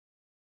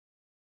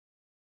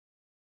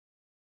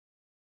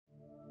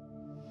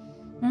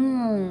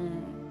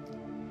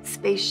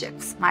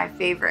spaceships, my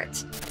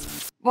favorite.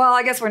 Well,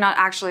 I guess we're not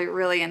actually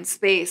really in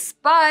space,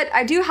 but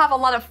I do have a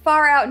lot of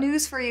far out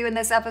news for you in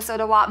this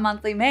episode of WoT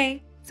Monthly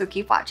May, so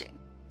keep watching.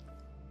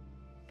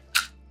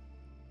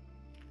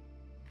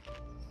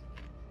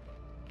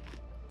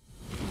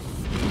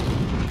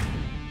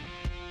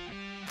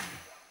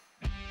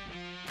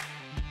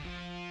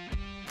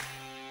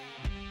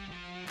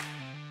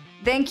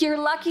 Thank your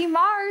lucky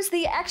Mars,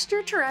 the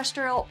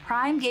extraterrestrial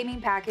Prime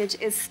Gaming package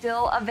is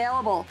still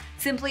available.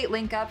 Simply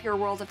link up your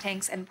World of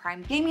Tanks and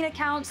Prime Gaming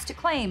accounts to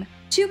claim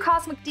 2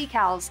 cosmic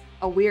decals,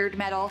 a weird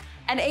medal,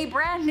 and a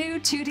brand new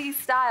 2D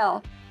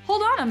style.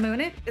 Hold on a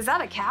minute, is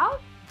that a cow?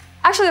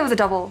 Actually, that was a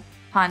double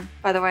pun,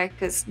 by the way,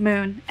 because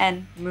moon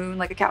and moon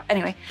like a cow.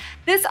 Anyway,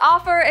 this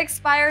offer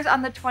expires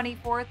on the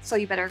 24th, so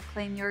you better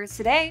claim yours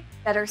today.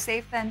 Better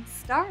safe than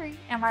sorry,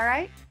 am I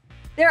right?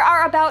 There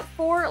are about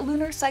 4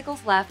 lunar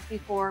cycles left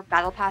before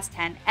Battle Pass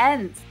 10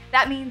 ends.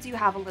 That means you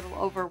have a little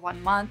over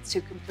 1 month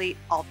to complete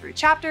all 3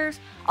 chapters,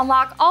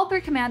 unlock all 3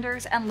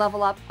 commanders, and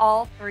level up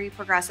all 3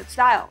 progressive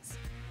styles.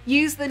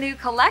 Use the new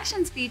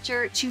collections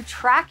feature to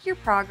track your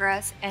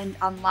progress and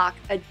unlock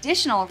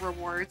additional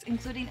rewards,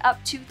 including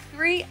up to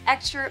 3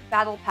 extra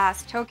Battle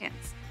Pass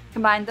tokens.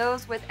 Combine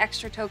those with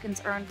extra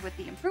tokens earned with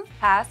the Improved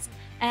Pass,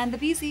 and the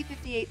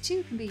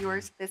BZ58-2 can be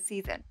yours this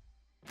season.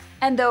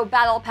 And though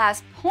Battle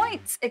Pass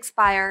points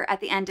expire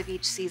at the end of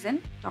each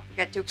season, don't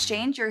forget to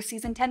exchange your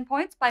Season 10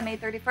 points by May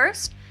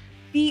 31st,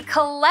 the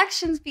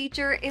Collections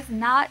feature is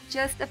not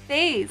just a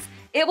phase.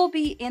 It will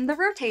be in the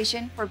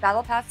rotation for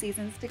Battle Pass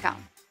seasons to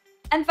come.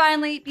 And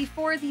finally,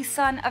 before the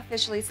sun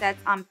officially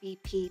sets on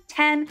BP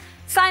 10,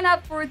 sign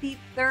up for the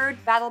 3rd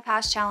Battle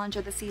Pass challenge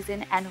of the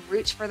season and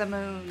reach for the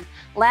moon.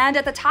 Land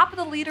at the top of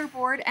the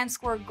leaderboard and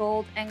score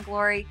gold and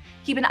glory.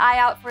 Keep an eye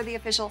out for the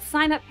official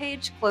sign-up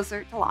page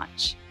closer to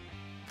launch.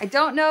 I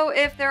don't know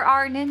if there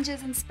are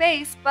ninjas in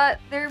space,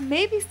 but there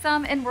may be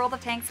some in World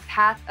of Tanks'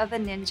 Path of the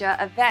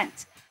Ninja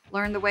event.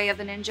 Learn the way of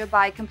the ninja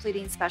by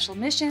completing special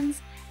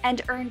missions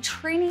and earn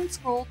training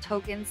scroll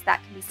tokens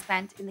that can be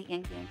spent in the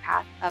in-game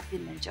Path of the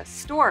Ninja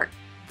store.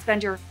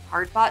 Spend your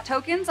hard-bought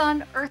tokens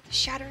on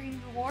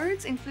earth-shattering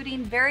rewards,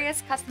 including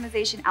various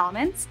customization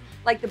elements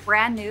like the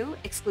brand new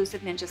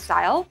exclusive ninja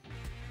style,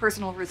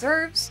 personal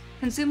reserves,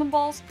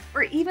 consumables,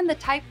 or even the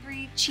Type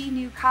 3 Chi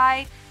Nu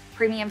Kai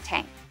premium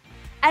tank.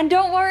 And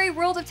don't worry,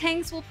 World of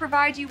Tanks will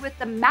provide you with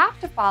the map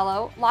to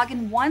follow. Log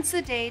in once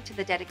a day to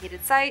the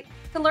dedicated site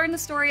to learn the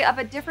story of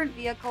a different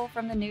vehicle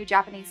from the new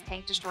Japanese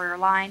tank destroyer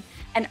line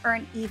and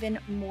earn even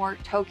more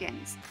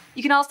tokens.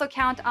 You can also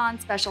count on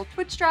special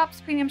Twitch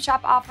drops, premium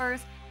shop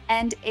offers,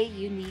 and a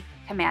unique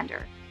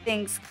commander.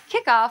 Things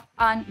kick off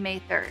on May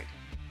 3rd.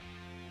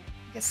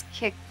 I guess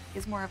kick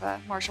is more of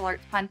a martial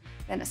arts pun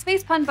than a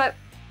space pun, but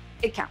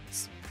it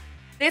counts.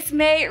 This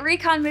May,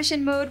 Recon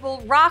Mission Mode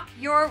will rock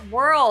your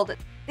world.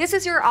 This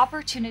is your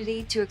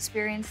opportunity to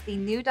experience the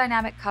new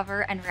dynamic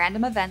cover and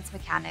random events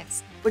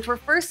mechanics, which were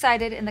first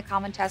cited in the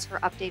common test for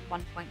update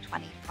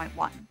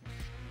 1.20.1.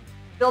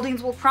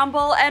 Buildings will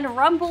crumble and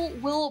rumble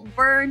will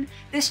burn.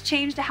 This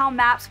change to how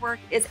maps work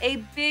is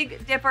a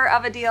big dipper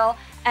of a deal,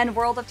 and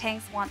World of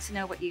Tanks wants to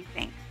know what you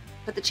think.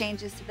 Put the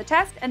changes to the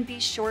test and be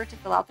sure to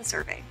fill out the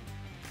survey.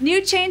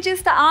 New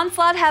changes to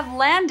Onslaught have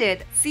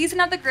landed.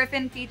 Season of the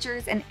Griffin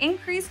features an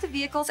increase to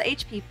vehicles'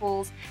 HP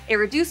pools, a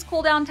reduced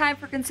cooldown time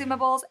for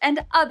consumables,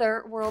 and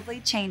other worldly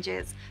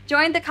changes.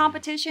 Join the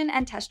competition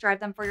and test drive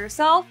them for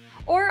yourself,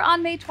 or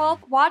on May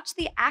 12th, watch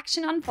the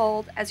action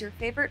unfold as your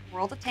favorite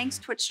World of Tanks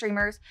Twitch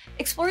streamers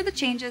explore the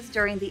changes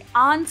during the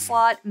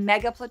Onslaught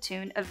Mega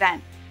Platoon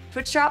event.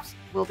 Twitch drops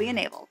will be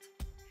enabled.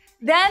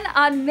 Then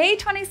on May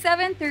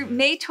 27th through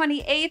May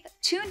 28th,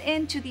 tune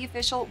in to the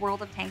official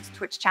World of Tanks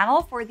Twitch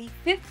channel for the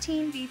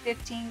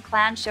 15v15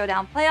 Clan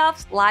Showdown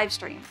Playoffs live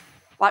stream.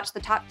 Watch the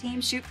top team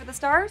shoot for the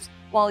stars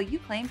while you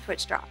claim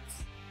Twitch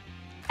drops.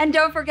 And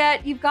don't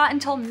forget, you've got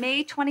until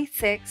May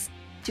 26th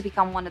to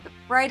become one of the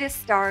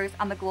brightest stars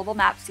on the Global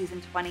Map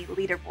Season 20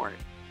 leaderboard.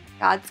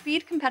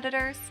 Godspeed,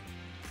 competitors!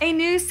 A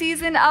new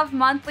season of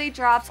monthly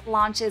drops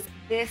launches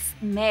this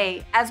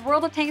May. As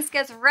World of Tanks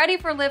gets ready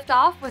for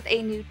liftoff with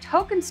a new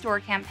token store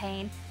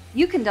campaign,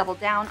 you can double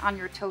down on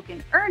your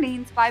token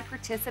earnings by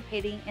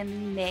participating in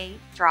the May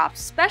Drop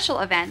special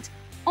event,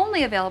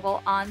 only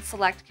available on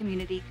select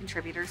community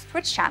contributors'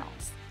 Twitch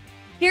channels.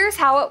 Here's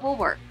how it will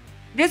work.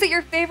 Visit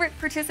your favorite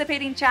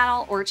participating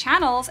channel or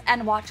channels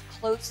and watch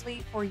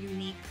closely for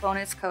unique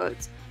bonus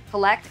codes.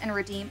 Collect and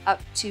redeem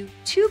up to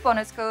 2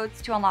 bonus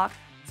codes to unlock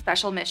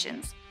special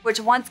missions, which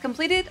once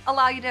completed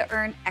allow you to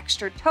earn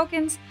extra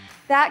tokens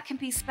that can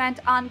be spent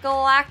on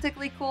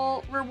galactically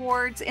cool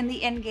rewards in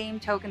the in-game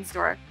token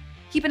store.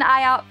 Keep an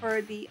eye out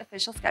for the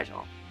official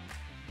schedule.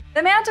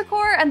 The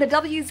Manticore and the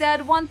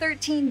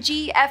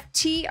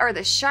WZ-113GFT are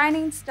the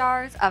shining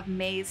stars of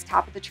May's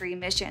Top of the Tree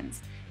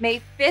missions.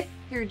 May 5th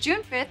through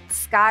June 5th,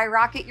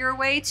 skyrocket your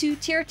way to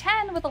Tier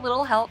 10 with a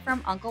little help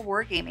from Uncle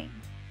Wargaming.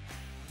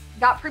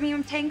 Got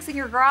premium tanks in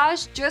your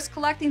garage just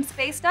collecting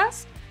space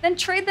dust? then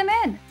trade them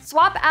in.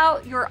 Swap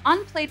out your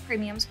unplayed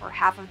premiums for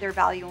half of their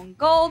value in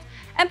gold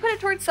and put it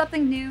towards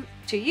something new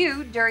to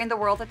you during the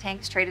World of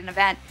Tanks trade-in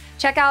event.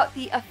 Check out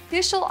the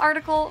official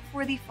article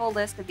for the full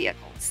list of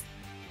vehicles.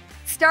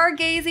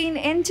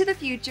 Stargazing into the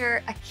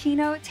future,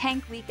 Aquino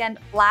Tank Weekend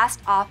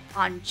blast off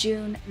on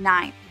June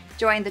 9th.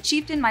 Join the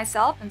Chieftain,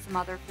 myself, and some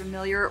other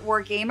familiar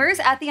war gamers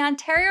at the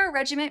Ontario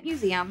Regiment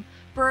Museum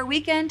for a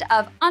weekend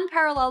of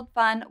unparalleled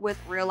fun with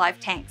real-life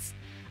tanks.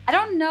 I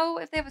don't know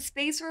if they have a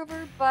space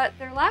rover, but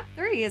their lap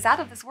 3 is out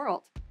of this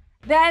world.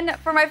 Then,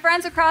 for my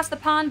friends across the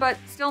pond but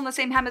still in the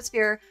same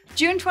hemisphere,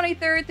 June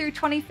 23rd through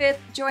 25th,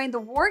 join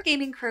the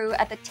Wargaming crew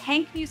at the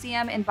Tank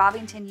Museum in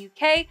Bovington,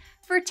 UK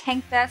for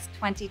TankFest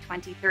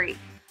 2023.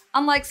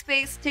 Unlike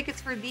space,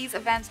 tickets for these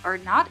events are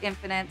not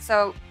infinite,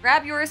 so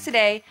grab yours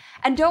today.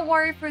 And don't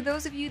worry, for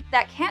those of you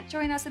that can't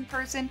join us in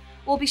person,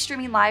 we'll be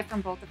streaming live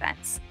from both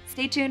events.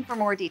 Stay tuned for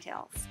more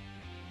details.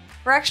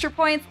 For extra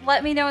points,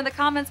 let me know in the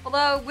comments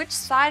below which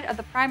side of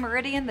the Prime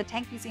Meridian the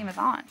Tank Museum is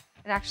on.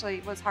 It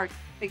actually was hard to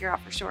figure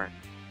out for sure.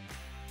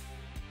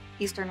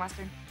 Eastern,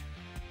 Western.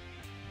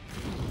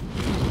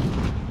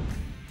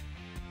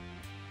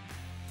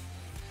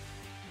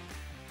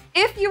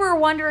 If you were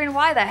wondering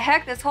why the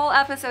heck this whole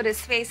episode is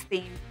space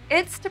themed,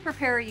 it's to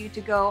prepare you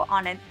to go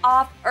on an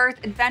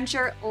off-Earth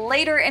adventure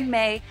later in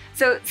May,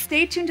 so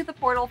stay tuned to the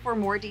portal for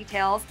more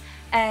details.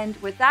 And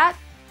with that,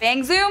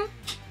 bang zoom!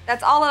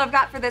 That's all that I've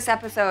got for this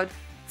episode.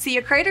 See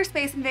you, Crater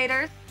Space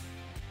Invaders!